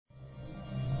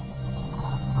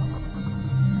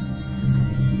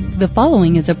The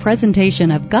following is a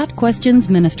presentation of Got Questions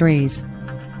Ministries.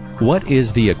 What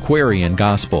is the Aquarian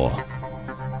Gospel?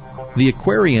 The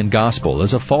Aquarian Gospel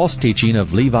is a false teaching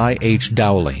of Levi H.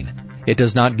 Dowling. It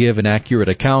does not give an accurate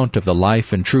account of the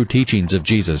life and true teachings of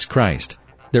Jesus Christ.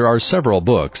 There are several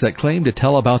books that claim to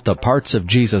tell about the parts of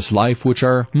Jesus' life which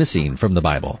are missing from the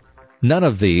Bible. None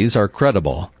of these are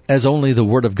credible, as only the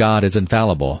Word of God is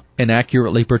infallible and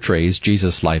accurately portrays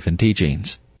Jesus' life and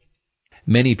teachings.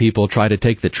 Many people try to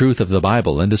take the truth of the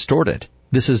Bible and distort it.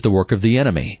 This is the work of the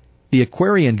enemy. The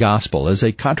Aquarian Gospel is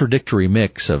a contradictory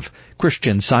mix of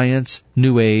Christian Science,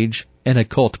 New Age, and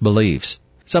occult beliefs.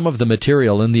 Some of the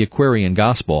material in the Aquarian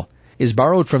Gospel is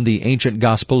borrowed from the ancient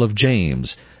Gospel of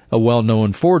James, a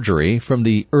well-known forgery from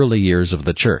the early years of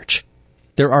the Church.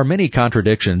 There are many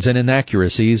contradictions and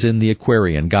inaccuracies in the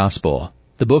Aquarian Gospel.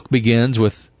 The book begins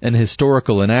with an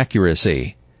historical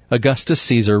inaccuracy. Augustus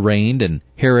Caesar reigned and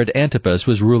Herod Antipas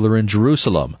was ruler in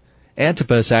Jerusalem.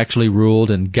 Antipas actually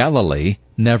ruled in Galilee,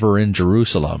 never in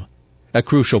Jerusalem. A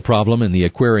crucial problem in the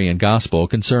Aquarian Gospel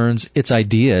concerns its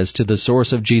ideas to the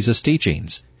source of Jesus'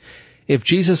 teachings. If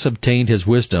Jesus obtained his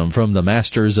wisdom from the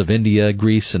masters of India,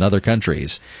 Greece, and other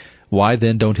countries, why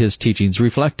then don't his teachings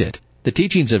reflect it? The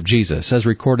teachings of Jesus, as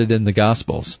recorded in the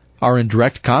Gospels, are in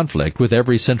direct conflict with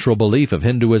every central belief of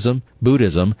Hinduism,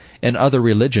 Buddhism, and other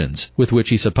religions with which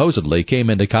he supposedly came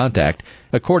into contact,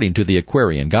 according to the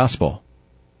Aquarian Gospel.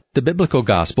 The biblical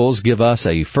Gospels give us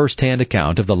a first-hand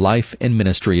account of the life and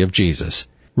ministry of Jesus,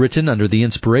 written under the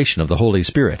inspiration of the Holy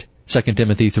Spirit, 2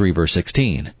 Timothy 3 verse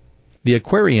 16. The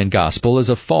Aquarian Gospel is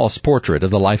a false portrait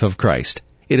of the life of Christ.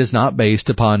 It is not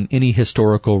based upon any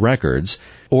historical records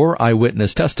or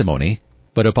eyewitness testimony,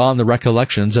 but upon the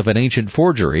recollections of an ancient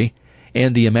forgery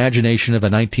and the imagination of a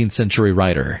 19th century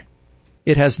writer.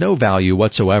 It has no value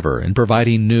whatsoever in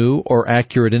providing new or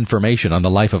accurate information on the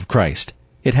life of Christ.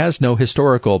 It has no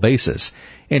historical basis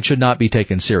and should not be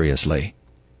taken seriously.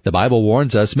 The Bible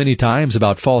warns us many times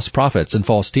about false prophets and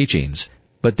false teachings,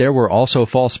 but there were also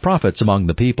false prophets among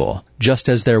the people, just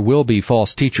as there will be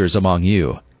false teachers among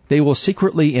you. They will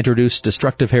secretly introduce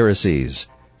destructive heresies.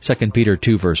 2 Peter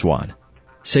 2 verse 1.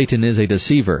 Satan is a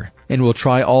deceiver and will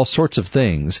try all sorts of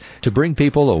things to bring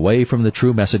people away from the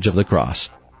true message of the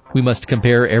cross. We must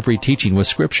compare every teaching with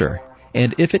Scripture,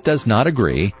 and if it does not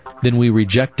agree, then we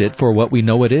reject it for what we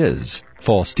know it is,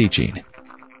 false teaching.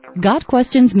 Got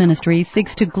Questions Ministry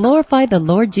seeks to glorify the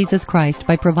Lord Jesus Christ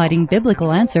by providing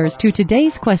biblical answers to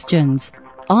today's questions.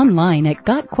 Online at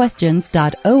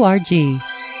gotquestions.org.